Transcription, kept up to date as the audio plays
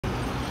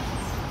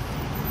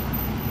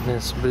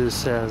Miss Boo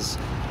says,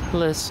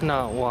 let's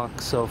not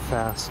walk so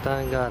fast.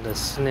 I gotta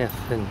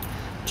sniff and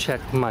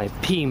check my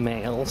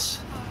P-mails.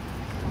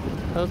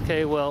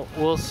 Okay, well,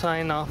 we'll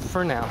sign off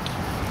for now.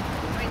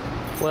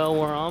 Well,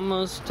 we're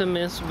almost to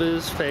Miss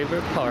Boo's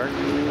favorite park,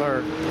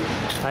 or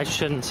I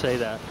shouldn't say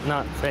that,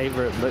 not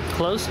favorite, but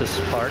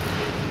closest park.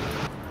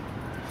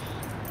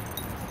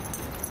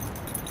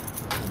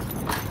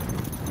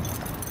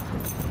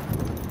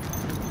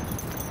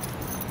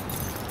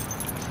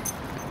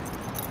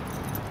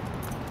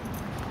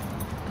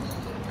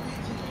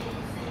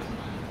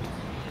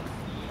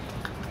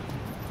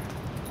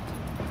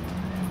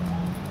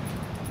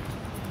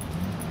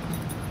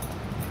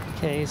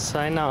 Okay,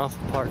 sign off.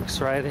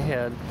 Park's right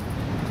ahead.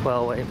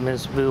 Well, wait,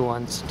 Miss Boo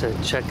wants to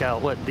check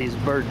out what these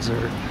birds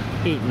are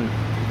eating.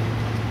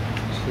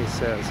 She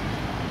says,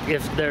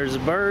 if there's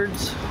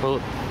birds, well,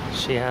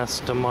 she has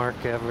to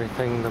mark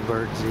everything the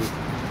birds eat.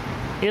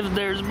 If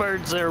there's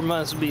birds, there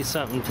must be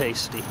something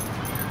tasty.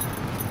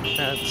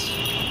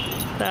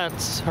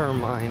 That's her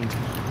mind.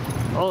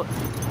 Oh,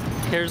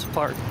 here's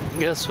Park.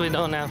 Guess we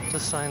don't have to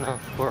sign off.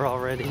 We're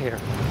already here.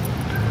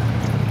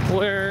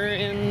 We're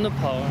in the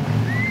park.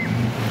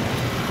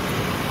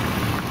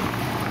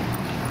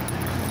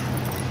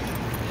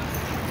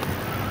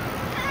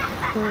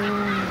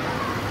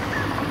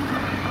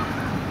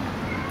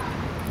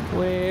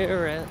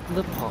 We're at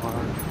the park.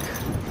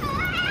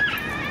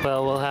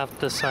 Well, we'll have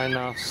to sign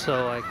off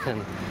so I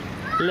can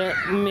let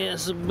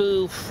Miss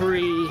Boo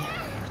free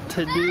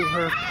to do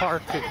her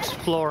park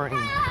exploring.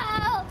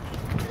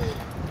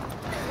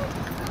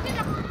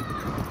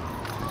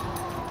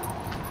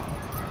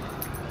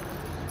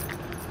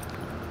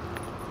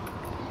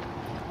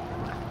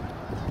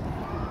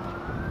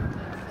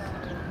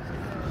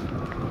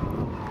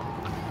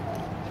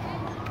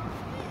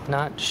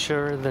 Not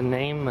sure the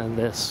name of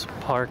this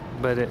park,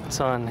 but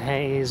it's on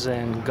Hayes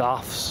and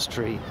Goff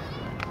Street.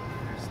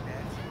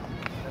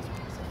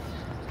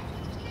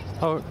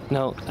 Oh,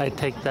 no, I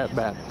take that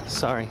back.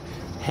 Sorry.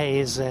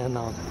 Hayes and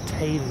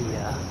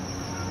Octavia.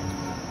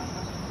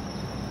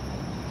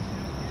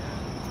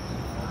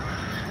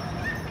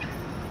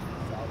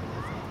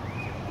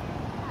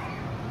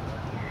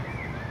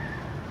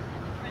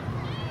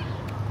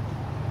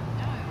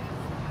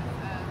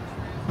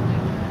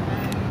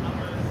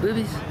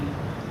 Boobies.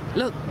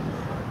 Look,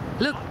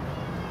 look,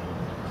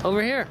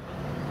 over here.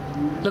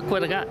 Look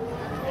what I got.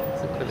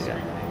 Look what I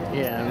got.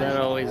 Yeah, that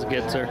always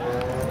gets her.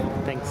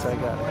 Thinks I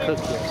got a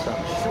cookie or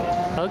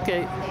something.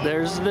 Okay,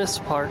 there's this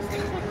park.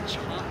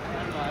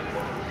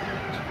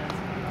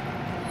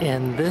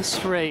 And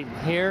this right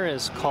here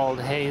is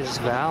called Hayes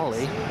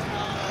Valley.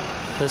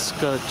 Let's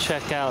go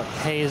check out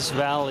Hayes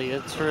Valley.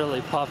 It's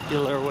really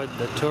popular with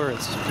the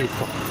tourist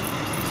people.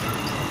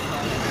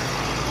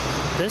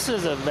 This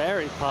is a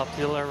very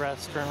popular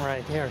restaurant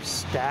right here,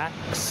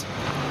 Stacks.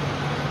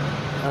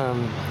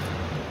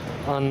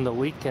 On the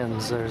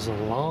weekends, there's a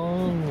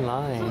long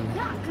line.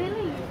 Yeah,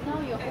 really. Now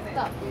you're hooked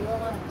up. You don't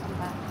want to come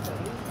back.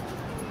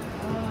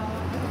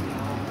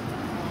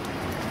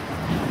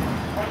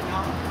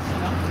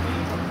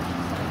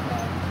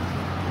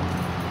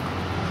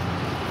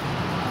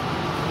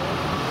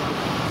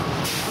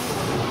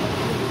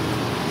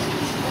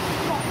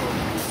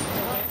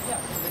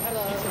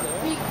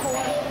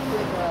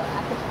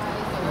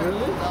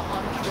 Really? The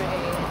entree.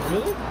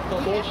 Really? The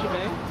whole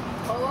shebang?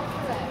 Whole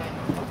shebang.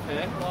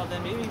 Okay, well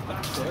then maybe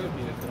back there would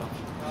be a good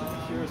option.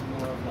 Here is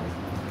more of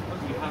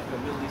like, you have the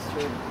Middle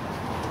Eastern.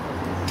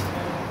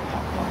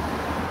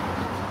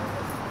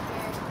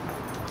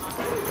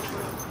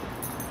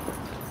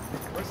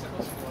 Where's the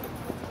most water?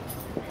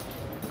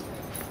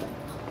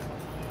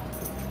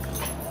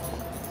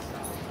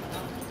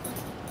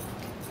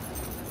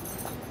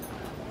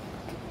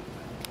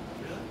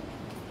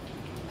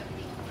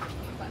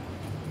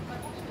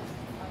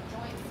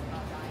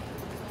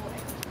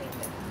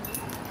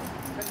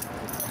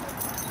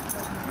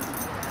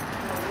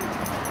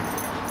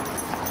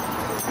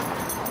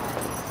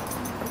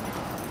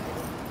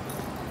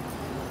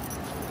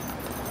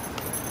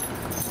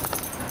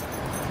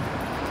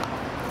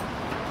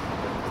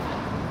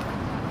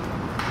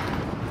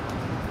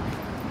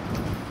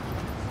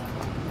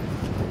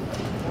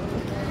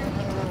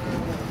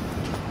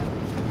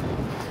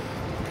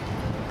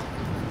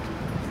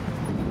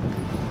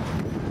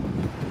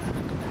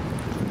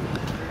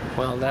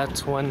 Well,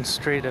 that's one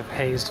street of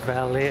Hayes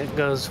Valley. It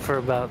goes for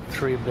about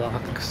 3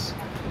 blocks.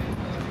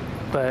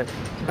 But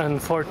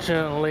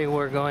unfortunately,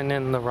 we're going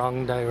in the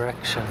wrong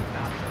direction.